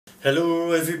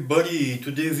Hello everybody,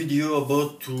 today video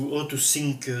about how to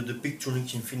sync the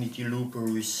Pigtronix Infinity looper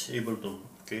with Ableton.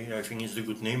 Okay, I think it's the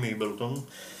good name, Ableton.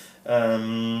 At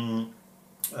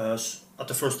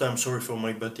the first time, sorry for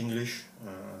my bad English,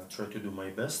 try to do my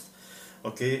best.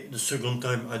 Okay, the second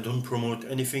time I don't promote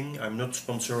anything, I'm not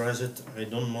sponsorized, I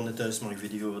don't monetize my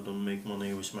video, I don't make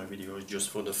money with my video, it's just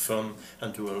for the fun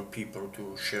and to help people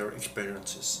to share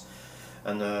experiences.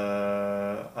 And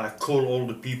I call all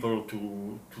the people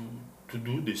to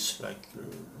do this like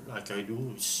I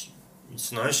do.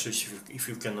 It's nice if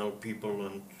you can help people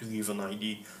and to give an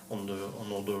idea on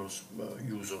others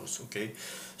users. Okay,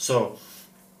 so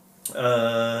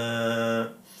I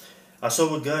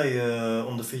saw a guy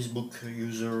on the Facebook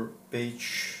user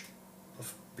page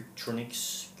of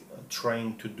Pigtronix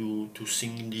trying to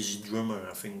sing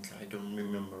EZDrummer. I think, I don't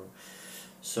remember.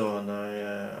 So, and I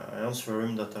answered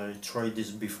him that I tried this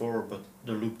before, but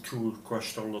the loop tool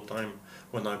crashed all the time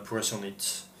when I press on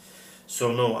it.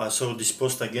 So no, I saw this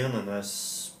post again, and I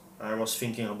was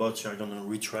thinking about, so I'm gonna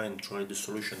retry and try the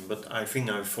solution. But I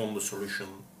think I found the solution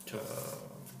to,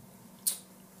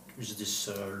 with this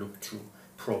loop tool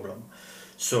problem.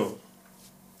 So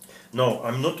no,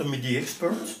 I'm not a MIDI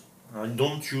expert. I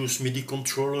don't use MIDI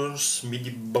controllers, MIDI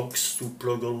box to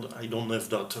plug all, I don't have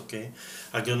that, okay?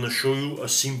 I'm gonna show you a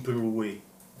simple way,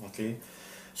 okay?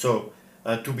 So,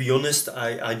 to be honest,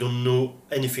 I don't know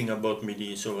anything about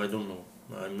MIDI, so I don't know.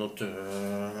 I'm not,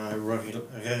 I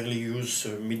rarely use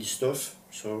MIDI stuff,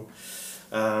 so...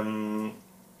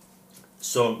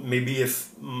 so maybe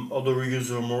if other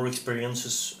users are more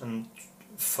experiences and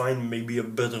find maybe a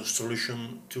better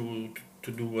solution to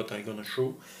do what I'm gonna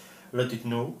show, let it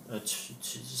know.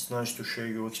 It's nice to share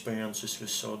your experiences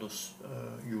with others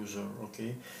user.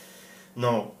 Okay,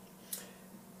 now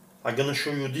I'm gonna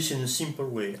show you this in a simple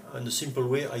way. In a simple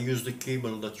way, I use the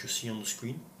cable that you see on the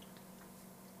screen.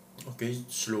 Okay,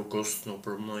 it's low cost, no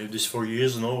problem. I have this for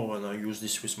years now, and I use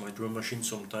this with my drum machine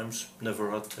sometimes. Never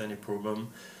had any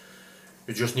problem.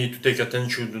 You just need to take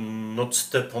attention to not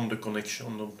step on the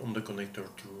connection on the connector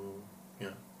to,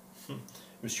 yeah.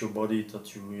 With your body,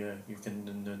 that you can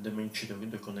damage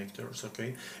the connectors.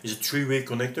 Okay, it's a three-way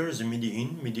connector. It's a MIDI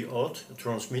in, MIDI out, a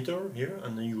transmitter here,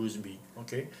 and a USB.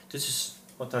 Okay, this is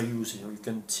what I use here. You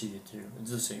can see it here.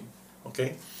 It's the same.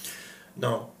 Okay,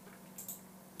 now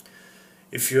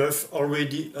if you have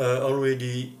already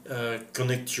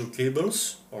connect your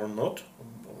cables or not,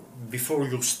 before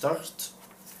you start,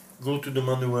 go to the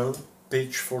manual,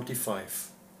 page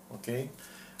 45. Okay.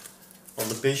 On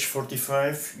the page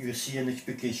 45, you see an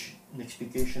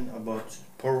explication about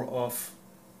power off,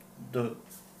 the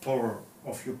power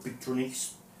of your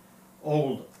Pigtronix.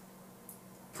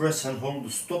 Press and hold the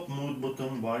stop mode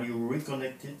button while you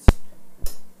reconnect it.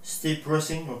 Stay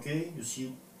pressing, okay? You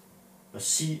see a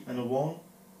C and a 1.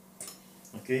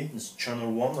 Okay, it's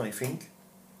channel 1, I think.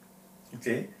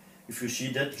 Okay, if you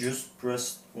see that, just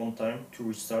press one time to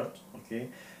restart. Okay,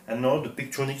 and now the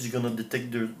Pigtronix is gonna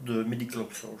detect the MIDI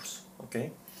clock source.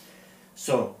 Okay,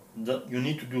 so that you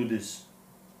need to do this,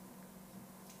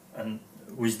 and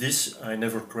with this I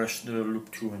never crash the loop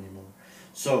 2 anymore.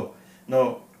 So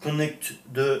now connect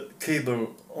the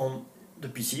cable on the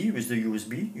PC with the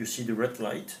USB. You see the red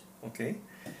light. Okay,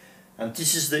 and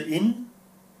this is the in,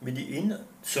 MIDI in,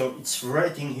 so it's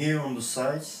right in here on the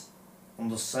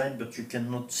side, but you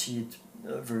cannot see it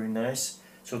very nice.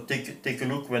 So take a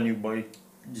look when you buy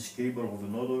this cable or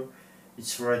another.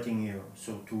 It's right in here.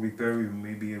 So to repair, you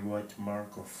maybe a white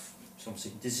mark of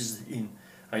something. This is the in.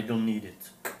 I don't need it.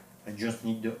 I just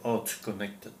need the out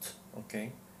connected.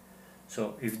 Okay.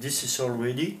 So if this is all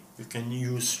ready, you can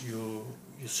use your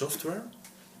software.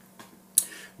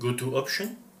 Go to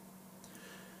option.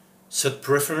 Set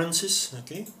preferences.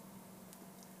 Okay.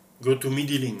 Go to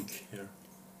MIDI link here.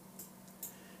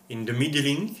 In the MIDI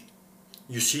link,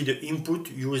 you see the input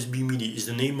USB MIDI is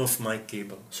the name of my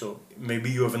cable. So maybe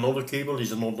you have another cable,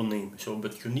 is another name. So,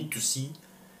 but you need to see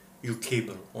your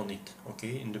cable on it,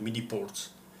 okay, in the MIDI ports.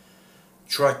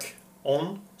 Track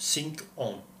on, sync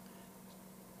on.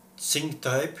 Sync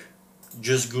type,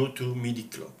 just go to MIDI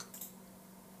clock.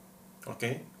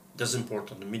 Okay, that's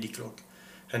important, the MIDI clock.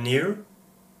 And here,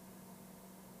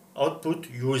 output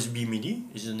USB MIDI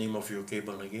is the name of your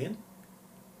cable again.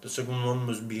 The second one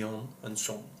must be on, and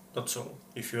so on. That's all.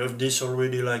 If you have this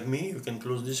already like me, you can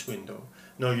close this window.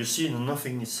 Now you see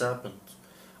nothing has happened.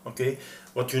 Okay?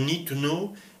 What you need to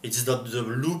know is that the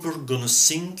looper gonna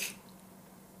sync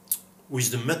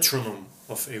with the metronome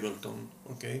of Ableton.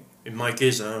 Okay? In my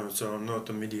case, so I'm not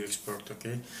a MIDI expert.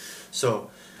 Okay?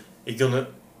 So it's gonna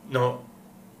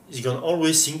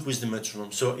always sync with the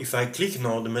metronome. So if I click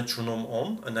now the metronome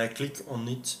on and I click on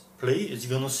it play, it's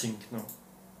gonna sync now.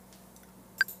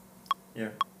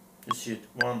 Here, you see it,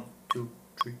 1, 2,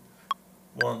 3,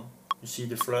 1, you see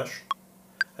the flash,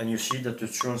 and you see that the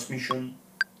transmission,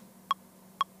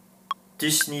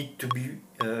 this need to be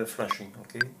flashing,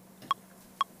 okay?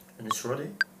 And it's ready,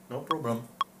 no problem,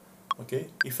 okay?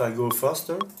 If I go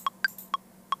faster,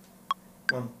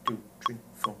 1, 2, 3,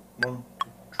 4, 1, 2,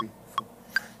 3, 4,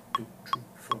 2, 3,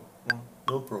 4, 1,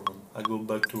 no problem. I go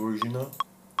back to original,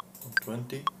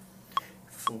 20,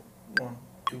 4, 1,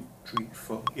 2, 3,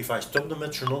 4. If I stop the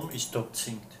metronome, it stopped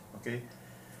synced, okay?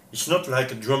 It's not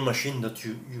like a drum machine that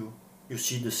you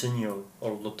see the signal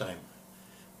all the time.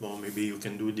 Well, maybe you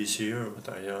can do this here, but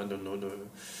I don't know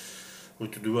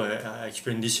what to do. I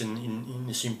explain this in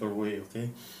a simple way, okay?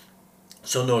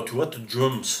 So now to add the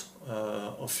drums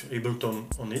of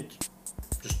Ableton on it,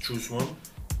 just choose one.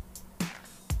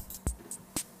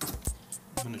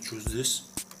 I'm gonna choose this.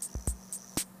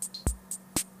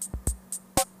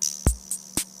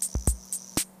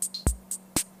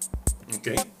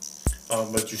 Okay,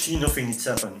 but you see nothing is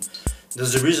happening.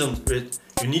 There's a reason that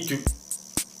you need to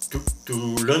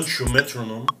launch your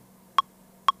metronome,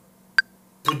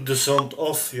 put the sound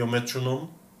off your metronome,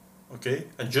 okay,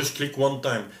 and just click one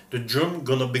time. The drum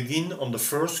gonna begin on the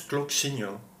first clock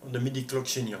signal, on the MIDI clock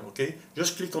signal, okay?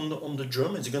 Just click on the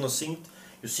drum, it's gonna sync.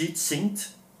 You see it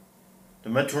synced. The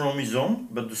metronome is on,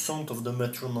 but the sound of the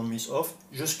metronome is off.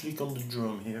 Just click on the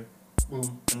drum here,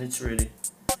 boom, and it's ready.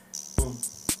 Boom,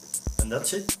 and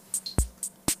that's it.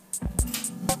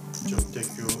 So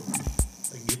take your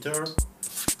guitar,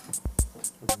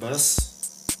 a bass,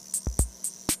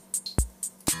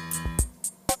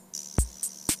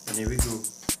 and here we go.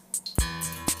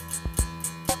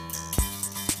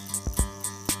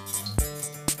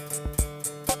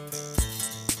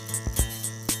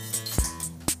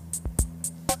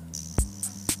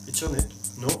 It's on it,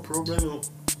 no problem.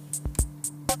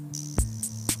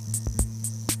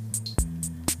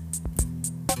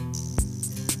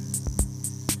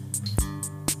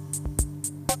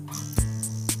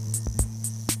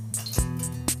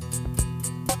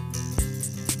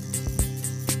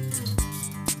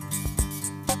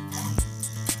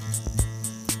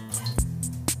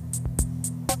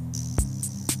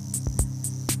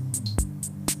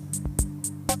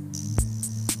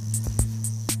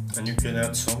 And you can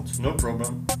add sound, no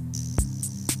problem.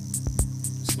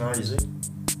 It's now easy.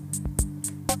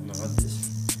 I'm gonna add this.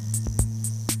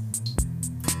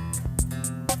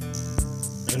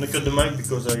 I'm gonna cut the mic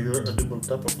because I hear a double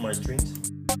tap of my strings.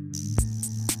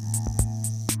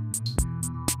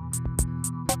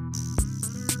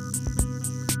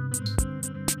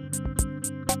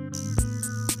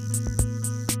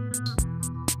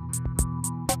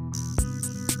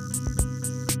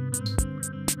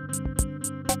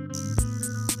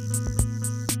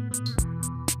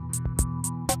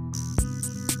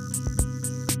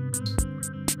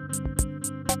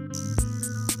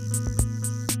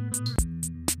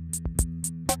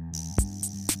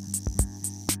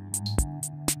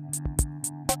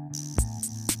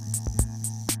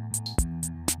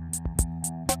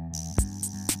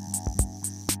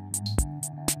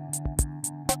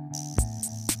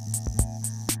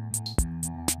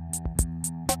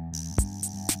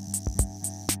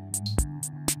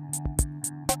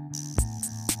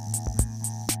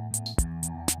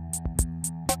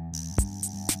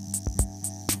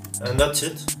 And that's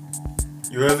it.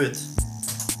 You have it.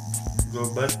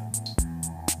 Go back.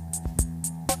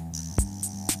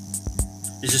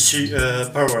 It's a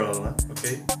parallel, huh?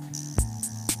 Okay.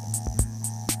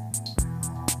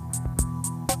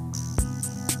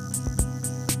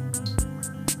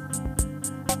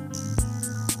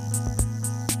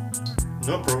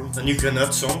 No problem. And you can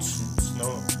add songs. It's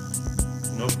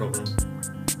no problem.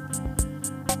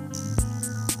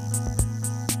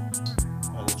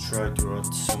 Try to add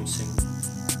something.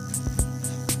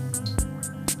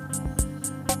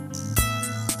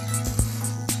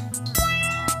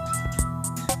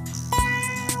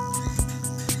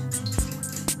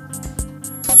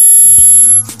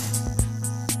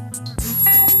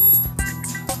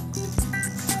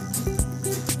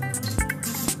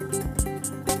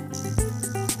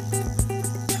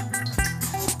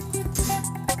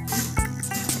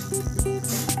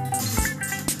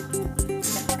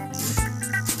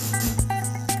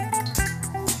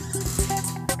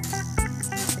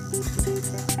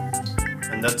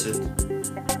 And that's it.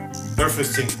 Perfect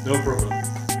thing, no problem.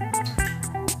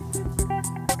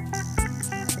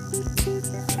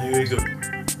 And here we go.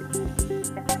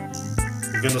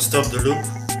 We're gonna stop the loop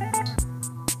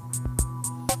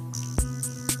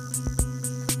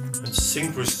and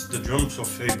sync with the drums of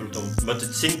Ableton, but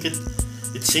it sync it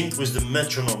it syncs with the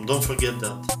metronome, don't forget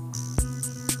that.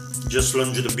 Just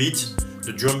launch the beat,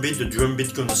 the drum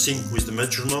beat gonna sync with the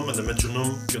metronome, and the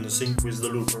metronome gonna sync with the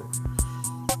looper.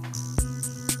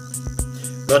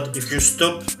 But if you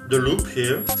stop the loop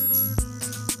here,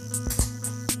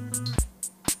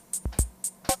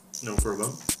 no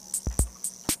problem.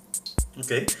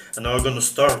 Okay, and now I'm gonna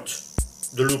start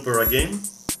the looper again.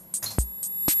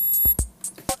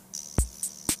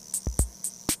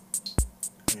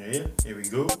 Yeah, here we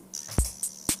go.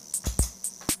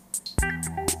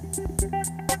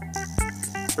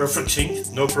 Perfect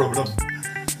sync, no problem.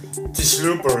 This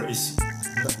looper is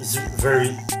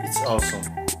it's awesome.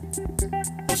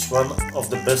 It's one of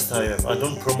the best I have. I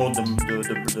don't promote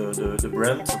the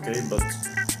brand, okay, but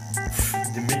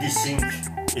the BE DESYNC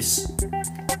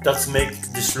that's make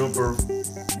this looper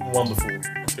wonderful,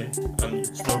 okay, and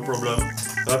it's no problem.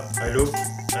 Up, I loop,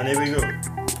 and here we go.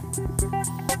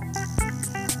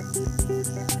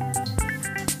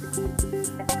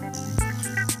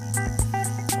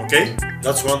 Okay,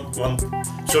 that's one.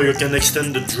 So you can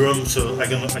extend the drum. So I'm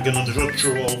gonna draw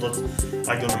through all that.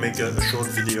 I'm gonna make a short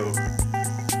video.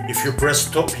 If you press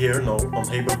stop here now on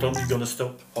Ableton, you're gonna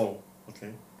stop all.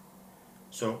 Okay.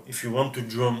 So if you want to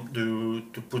drum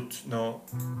to put now,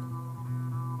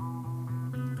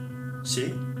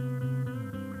 see,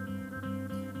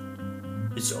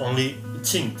 it's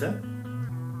synced.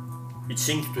 It's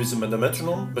synced with the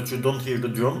metronome, but you don't hear the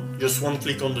drum. Just one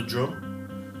click on the drum,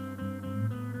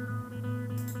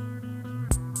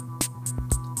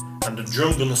 and the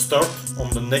drum gonna start on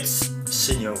the next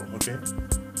signal. Okay,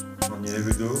 and here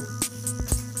we go.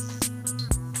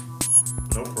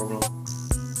 No problem.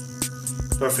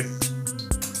 Perfect.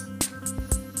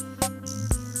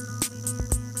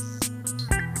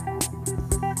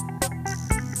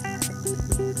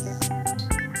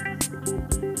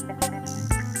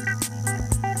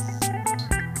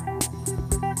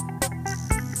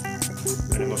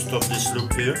 I'm gonna stop this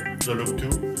loop here, the loop 2.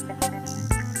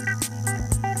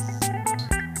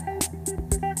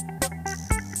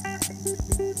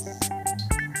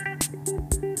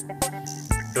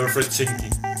 Perfect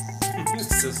syncing.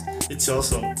 It's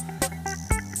awesome.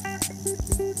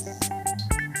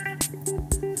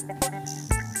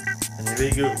 And here we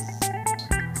go.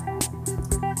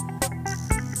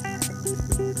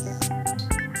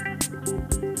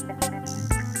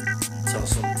 It's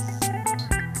awesome.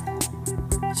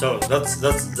 So that's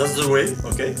the way,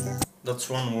 okay? That's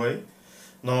one way.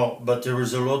 No, but there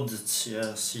is a lot that's,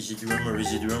 yes,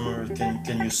 EZDrummer.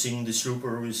 Can you sing this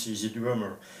looper with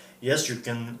EZDrummer? Yes, you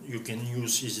can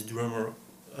use EZDrummer,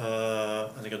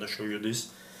 and I'm gonna show you this,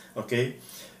 okay,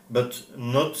 but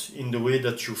not in the way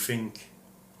that you think,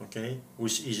 okay,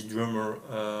 with EZDrummer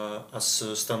as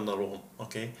a standalone,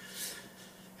 okay.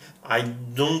 I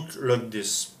don't like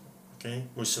this, okay,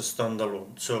 with a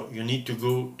standalone. So you need to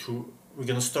go to, we're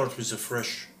gonna start with a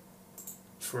fresh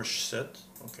set,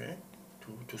 okay,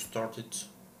 to start it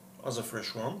as a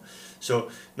fresh one. So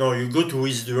now you go to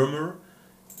EZDrummer.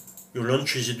 You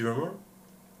launch EZDrummer.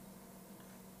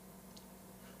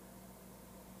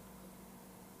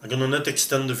 I'm gonna not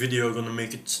extend the video. I'm gonna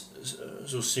make it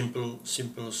so simple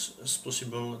as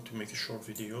possible to make a short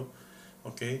video.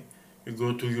 Okay, you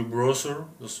go to your browser.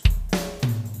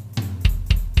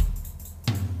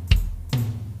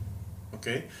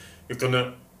 Okay, you're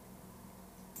gonna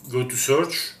go to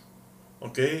search.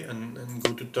 Okay, and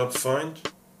go to tab find.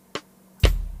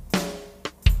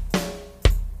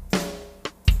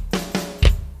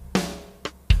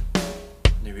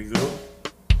 There we go.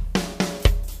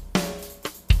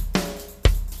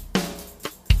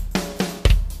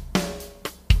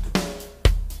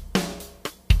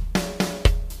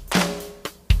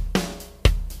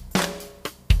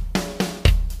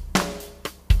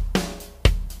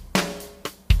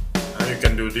 And you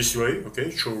can do this way, okay,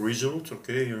 show result,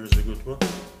 okay, here's a good one.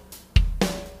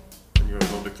 And you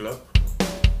have another clap.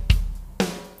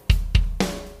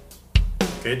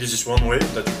 Okay, this is one way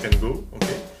that you can go,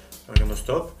 okay. I'm gonna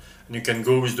stop, and you can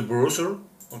go with the browser,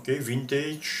 okay,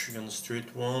 vintage, you're gonna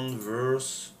straight one,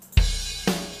 verse,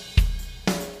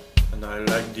 and I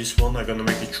like this one. I'm gonna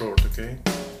make it short, okay.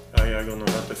 I'm gonna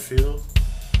add a fill.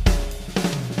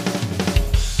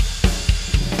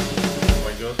 Oh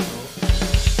my god, no.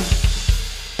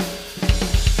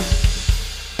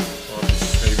 Oh,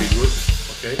 this may be good,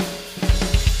 okay.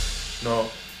 Now,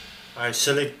 I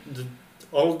select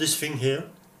all this thing here,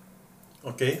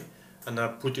 okay, and I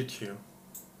put it here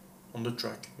on the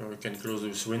track. Now you can close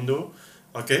this window,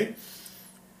 okay.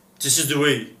 This is the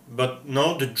way, but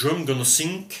now the drum gonna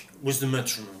sync with the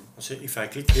metronome. See, if I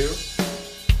click here,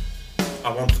 I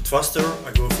want it faster,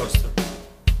 I go faster.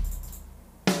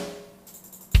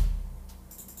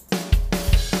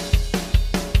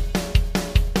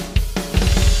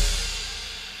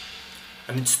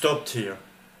 and it stopped here.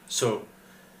 So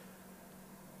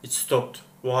it stopped.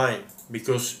 Why?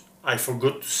 Because I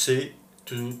forgot to say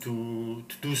to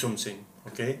do something.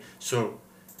 Okay, so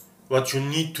what you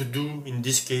need to do in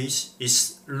this case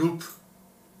is loop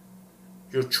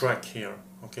your track here.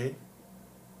 Okay,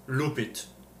 loop it.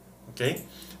 Okay,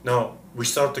 now we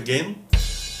start again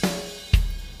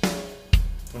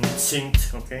and it's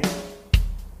synced. Okay,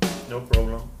 no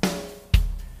problem.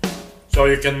 So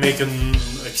you can make an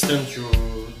extend your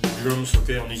drums,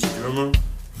 okay, on EZDrummer.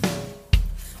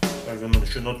 I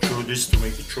should not show this to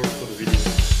make it short for the video.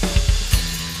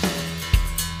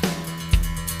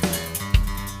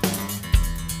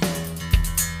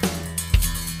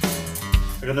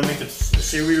 I'm gonna make a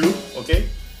series loop, okay?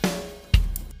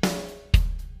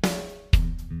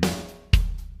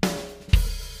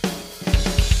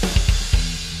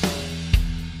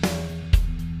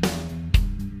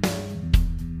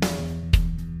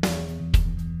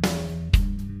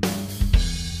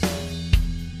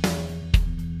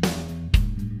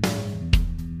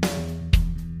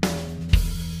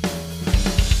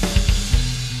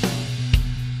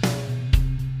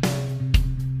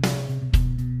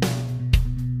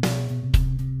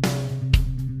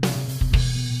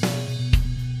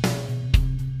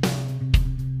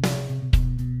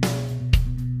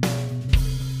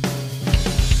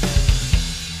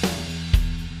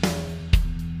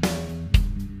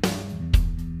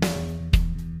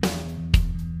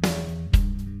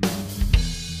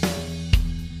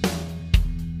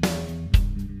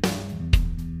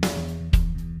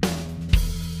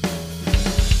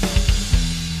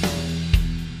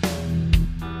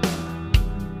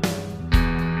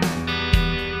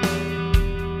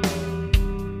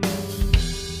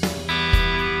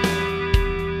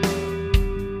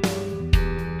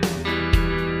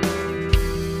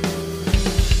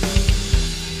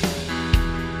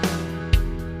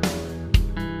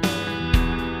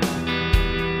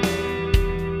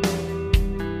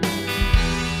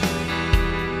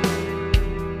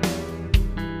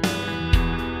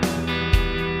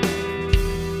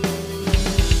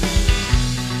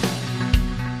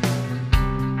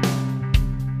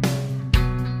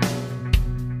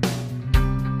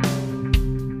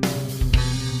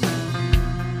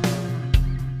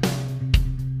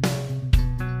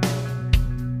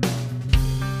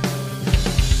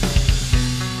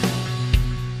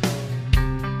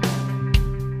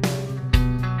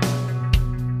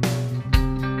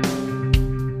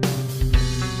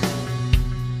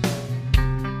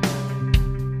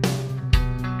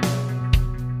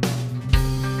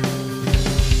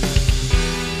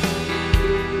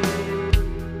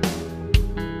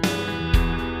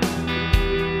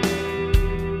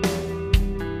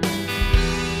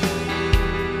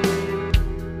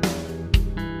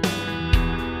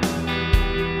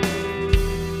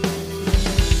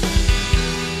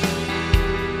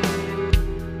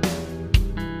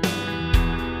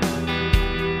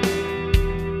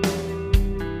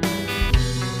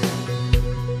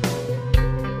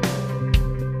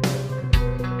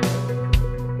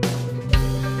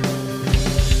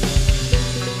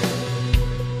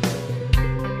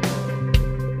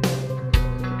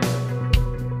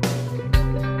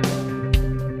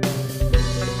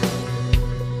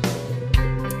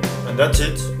 And that's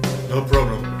it, no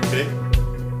problem, okay?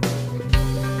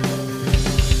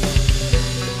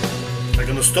 I'm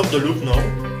gonna stop the loop now,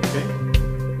 okay?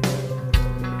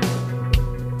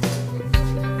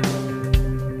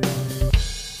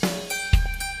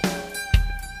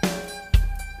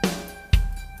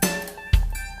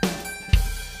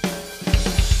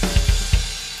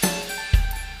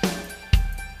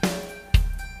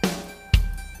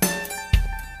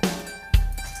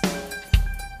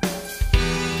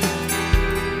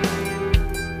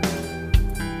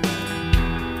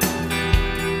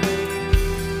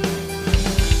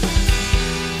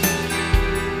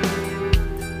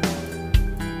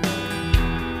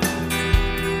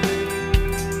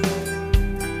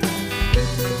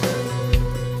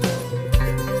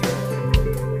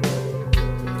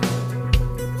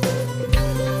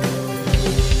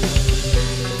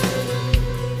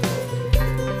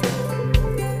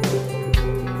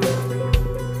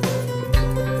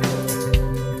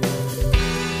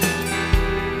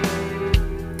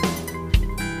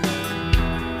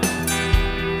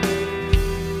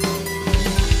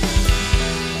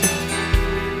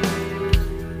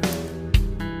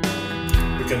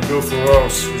 Can go for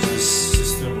hours with this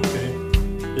system, okay?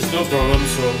 It's no problem,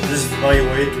 so this is my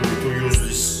way to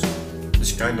use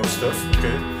this kind of stuff,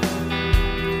 okay?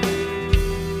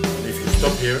 And if you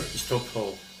stop here, you stop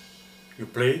all. You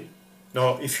play.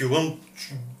 Now if you want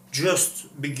to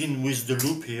just begin with the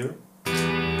loop here,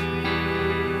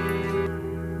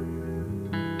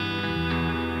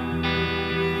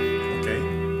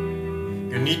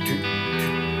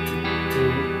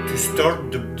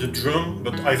 start the drum,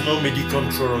 but I've no MIDI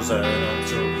controls, so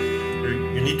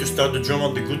you need to start the drum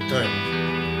at the good time.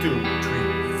 2, 3,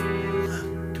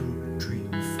 1, 2, 3,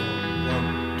 4,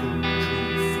 1, 2, 3,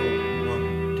 4, 1,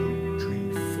 2,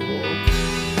 3, 4.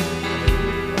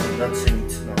 And that's it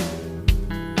now.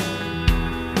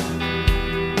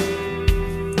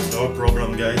 No problem,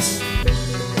 guys.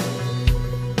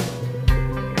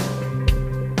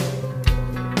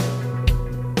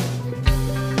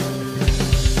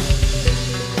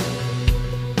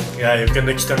 Yeah, you can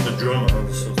extend the drum,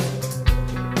 so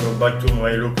go back to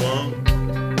my loop one.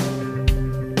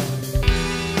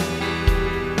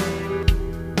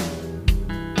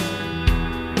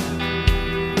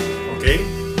 Okay,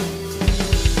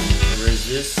 raise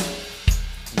this,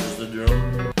 use the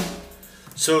drum.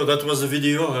 So that was the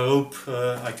video. I hope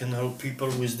I can help people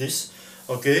with this.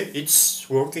 Okay, it's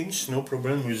working, it's no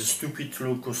problem with a stupid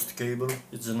low-cost cable.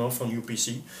 It's enough on your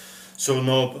PC. So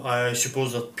now I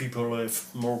suppose that people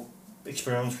have more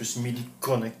experience with MIDI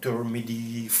connector,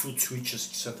 MIDI foot switches,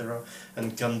 etc.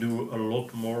 and can do a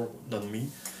lot more than me.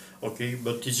 Okay,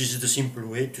 but this is the simple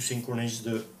way to synchronize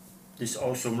this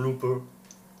awesome looper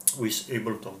with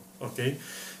Ableton. Okay,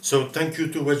 so thank you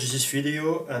to watch this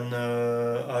video, and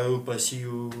I hope I see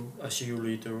you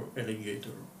later,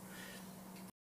 alligator.